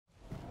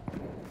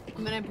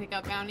I'm gonna pick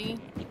up bounty.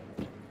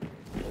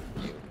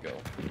 You go.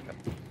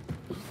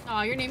 Oh,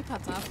 your name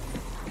cuts off.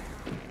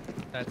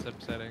 That's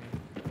upsetting.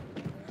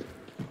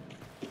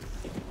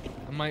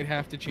 I might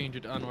have to change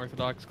it to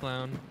unorthodox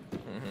clown.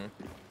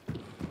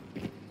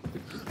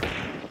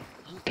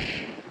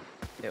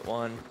 Hit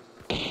one.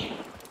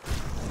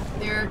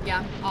 They're,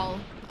 yeah, all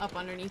up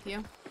underneath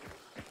you.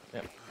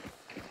 Yep.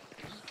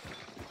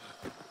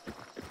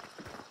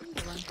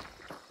 Good one.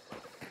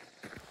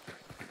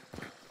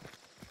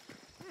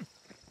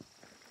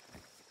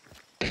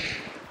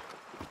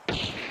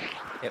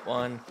 Hit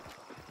one.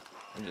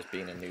 I'm just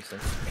being a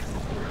nuisance.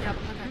 Yep,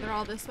 okay, they're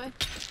all this way.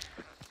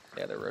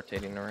 Yeah, they're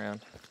rotating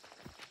around.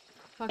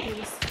 Fuck, they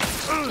just...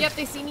 Yep,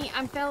 they see me.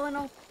 I'm fell in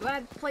a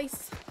bad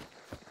place.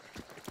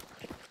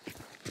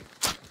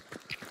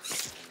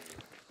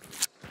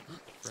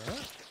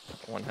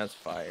 One has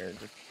fire,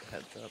 just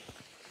heads up.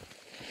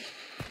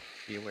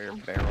 Be aware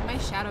of barrel. My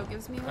shadow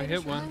gives me I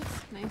hit one.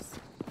 Nice.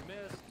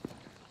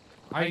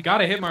 I got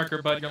a hit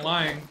marker, but you're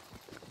lying.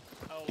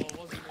 Oh, well, it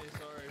wasn't me,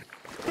 sorry.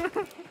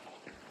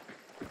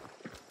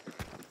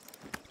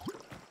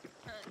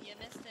 You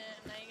missed him,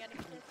 now you gotta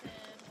kiss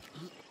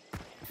him.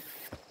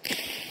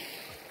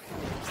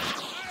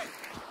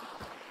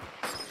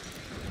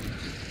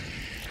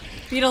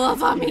 Beetle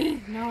up on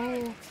me!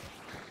 No.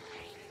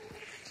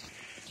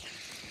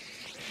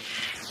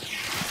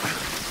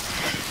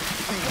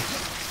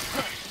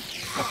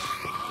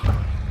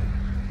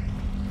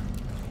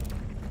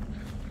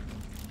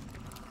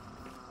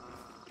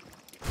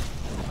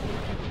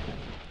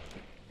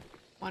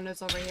 One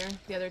is over here.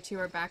 The other two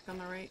are back on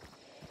the right.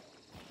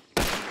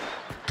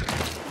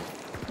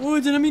 Oh,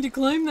 didn't mean to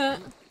climb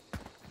that.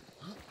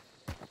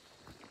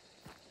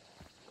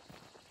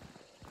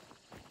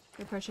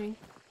 They're pushing.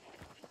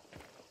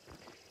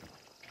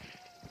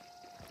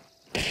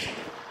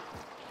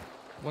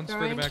 One's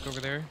further back over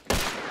there.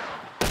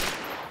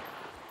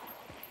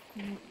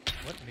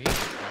 What name is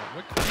that?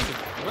 What kind of...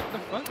 What the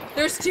fuck?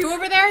 There's two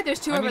over there? There's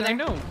two over there. I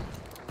know.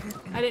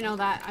 I didn't know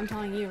that. I'm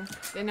telling you.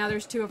 And now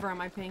there's two over on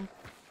my ping.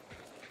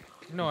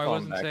 No, I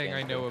wasn't saying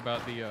I know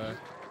about the,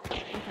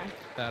 Okay.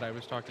 that I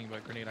was talking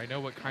about grenade. I know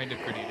what kind of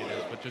grenade it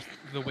is, but just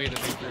the way that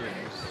they threw it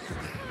was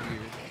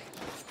weird.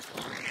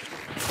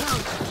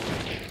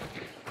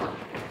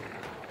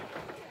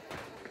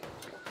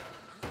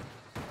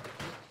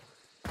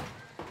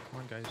 Come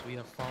on, guys, we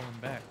have fallen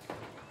back.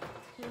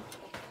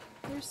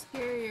 They're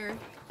scarier.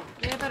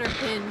 They have better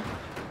pin.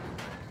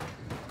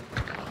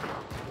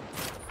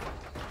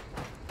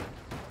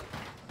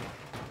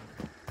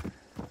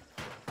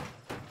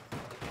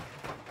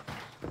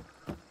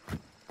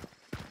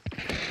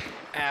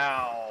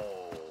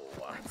 Ow!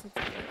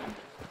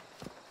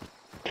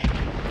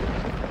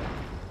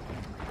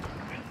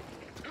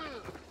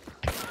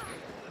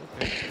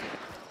 Okay.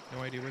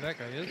 No idea where that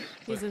guy is.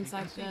 He's but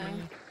inside you can see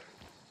me.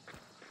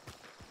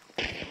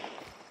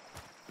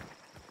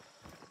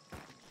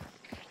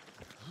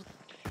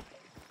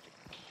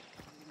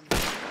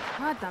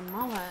 God, that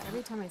mala.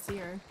 Every time I see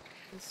her,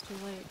 it's too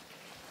late.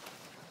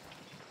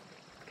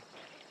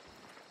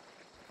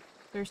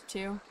 There's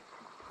two.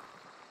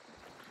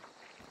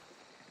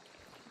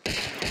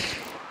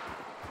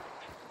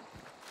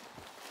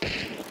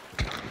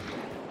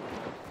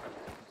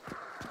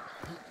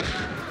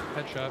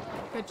 Headshot.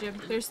 Good job.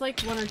 There's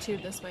like one or two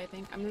this way, I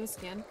think. I'm gonna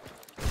scan.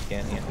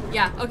 Can you?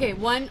 Yeah, okay.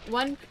 One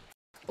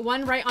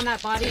right on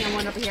that body and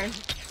one over here.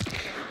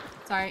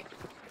 Sorry.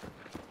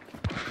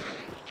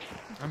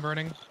 I'm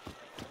burning.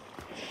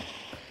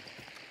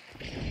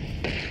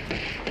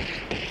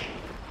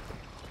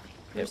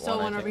 There's still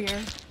one over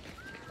here.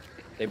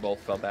 They both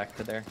fell back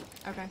to there.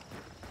 Okay.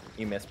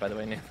 You missed, by the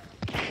way, Nick.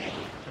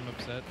 I'm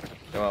upset.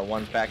 So,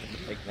 one's back in the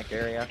picnic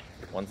area,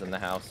 one's in the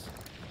house.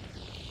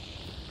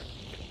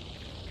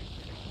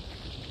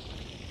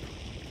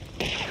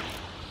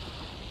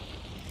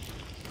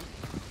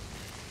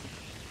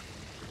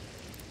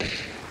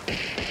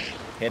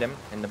 Hit him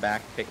in the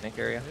back picnic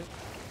area.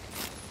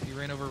 He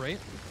ran over right.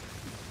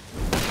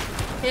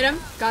 Hit him.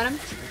 Got him.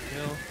 Good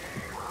kill.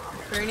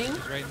 Burning.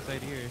 He's right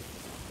inside here.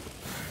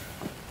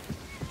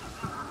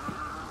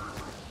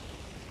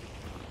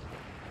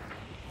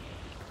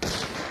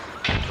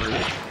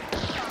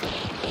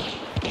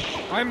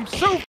 I'm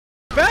so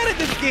bad at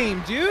this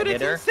game, dude!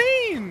 It's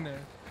insane!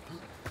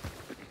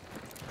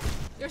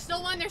 There's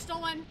still one, there's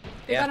still one.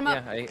 They Yeah, got him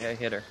up. I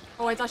hit her.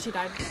 Oh, I thought she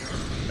died.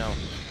 No.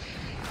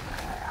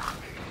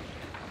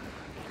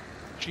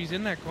 She's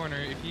in that corner.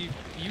 If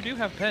you do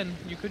have pen,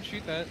 you could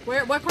shoot that.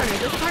 Where? What corner?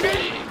 This corner?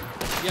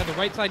 Yeah, the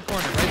right side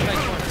corner. Right side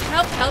corner.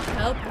 Help! Help!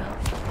 Help!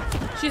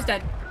 Help! She's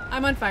dead.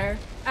 I'm on fire.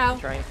 Ow!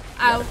 Trying.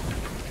 Ow!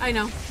 I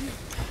know.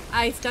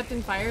 I stepped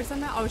in fire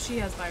somehow. Oh, she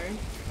has fire.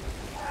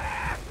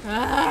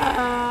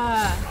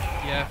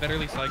 Ah! Yeah,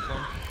 betterly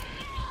cyclone.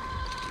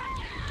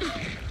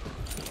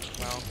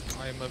 Wow,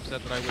 I am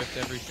upset that I whiffed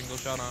every single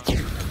shot on.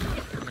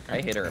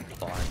 I hit her a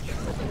bunch.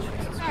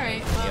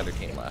 Alright, The well. other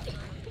team left.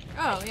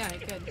 Oh, yeah,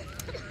 good.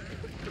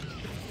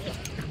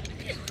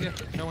 Yeah,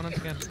 no one on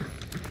scan.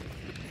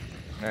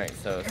 Alright,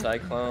 so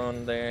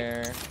Cyclone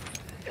there.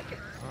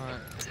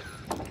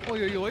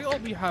 Oi, oi, oi, I'll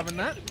be having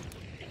that.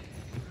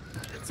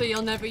 So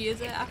you'll never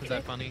use it after? Is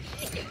that funny?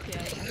 Yeah,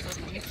 that's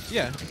so funny.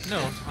 Yeah,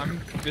 no,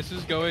 this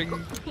is going,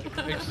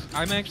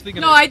 I'm actually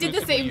gonna No, I did the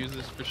exclusively same. use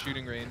this for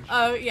shooting range.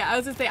 Oh, yeah, I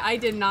was gonna say, I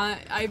did not.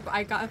 I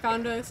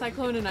found a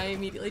cyclone and I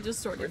immediately just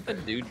sorted. Where'd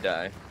that dude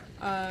die?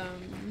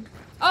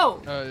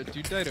 Oh!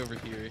 Dude died over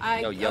here.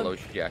 No, yellow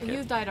jacket. He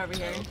died over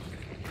here.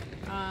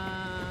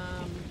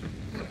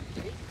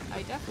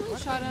 I definitely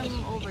shot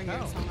him over here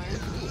Ow. somewhere.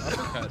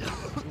 Uppercut.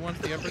 Who wants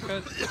the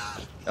uppercut?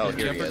 Oh, Does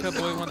the here he uppercut is.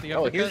 boy want the Oh,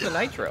 uppercut? here's the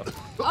nitro.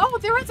 Oh,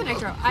 there was a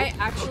nitro. I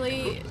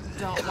actually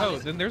don't want Oh,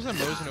 it. then there's a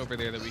Mosin over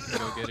there that we can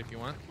go get if you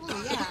want.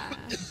 Oh, yeah.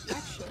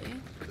 Actually.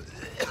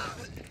 Yeah,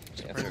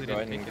 Surprised so they go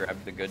ahead didn't and take it. grab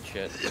the good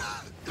shit.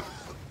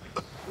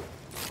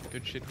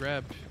 Good shit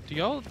grabbed. Do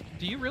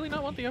you really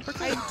not want the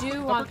uppercut? I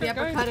do want the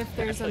Uppercut guy? uppercut if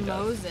there's a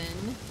Definitely does.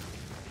 Mosin.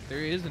 There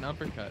is an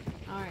uppercut.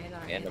 Alright,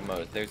 alright. And a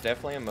Mose. There's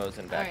definitely a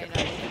Mosin back Alright, at the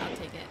alright, I'll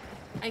take it.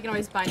 I can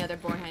always buy another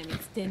Bornheim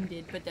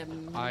extended, but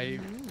then... I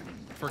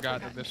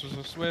forgot that this was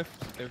a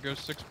Swift. There goes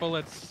 6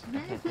 bullets.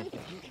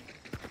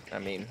 I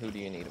mean, who do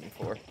you need them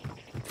for?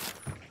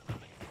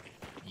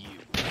 You.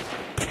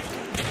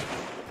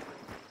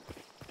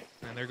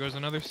 And there goes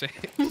another 6.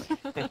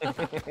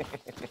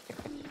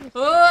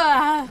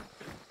 Ah!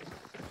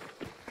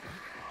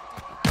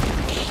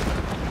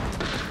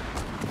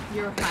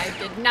 Your hive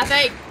did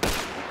nothing!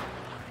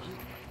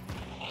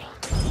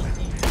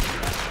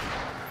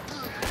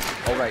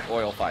 Oh right,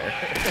 oil fire.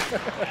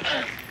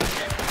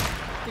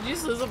 Did you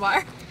just lose a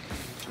bar?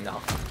 No.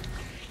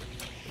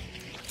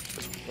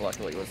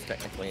 Luckily it was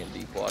technically in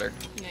deep water.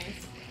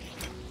 Nice.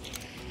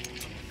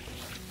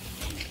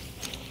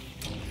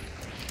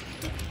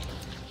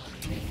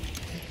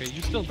 Okay,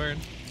 you still burn.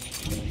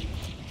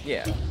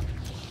 Yeah.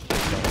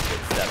 Don't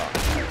get set off.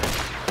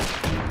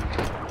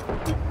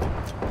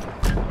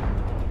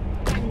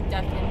 I'm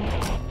deafened.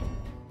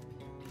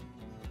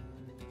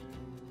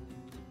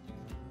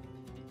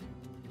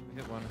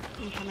 Hit one.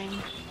 I'm coming.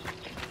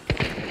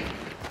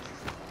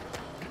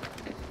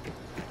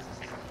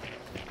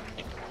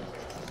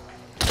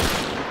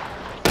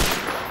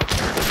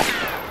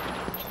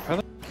 How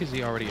the f is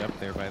he already up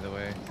there, by the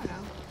way?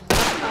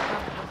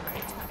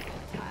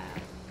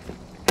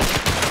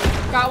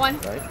 Got one.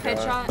 Nice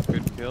Headshot.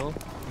 Good kill.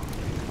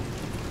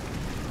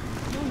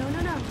 No.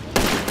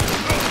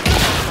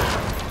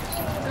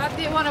 Got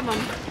the one of them.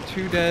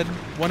 2 dead.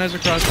 1 has a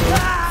crossbow.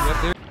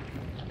 Yep, there.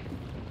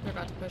 They're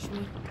about to push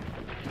me.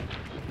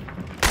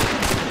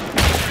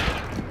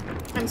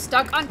 I'm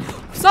stuck on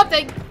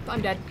something.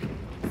 I'm dead.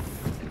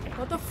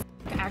 What the f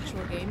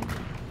actual game?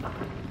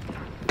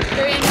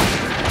 They're in.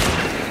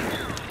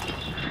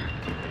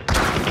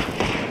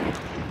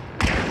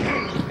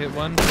 Hit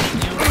 1.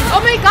 Oh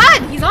my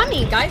god! He's on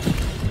me, guys!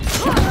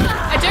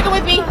 I took him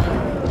with me!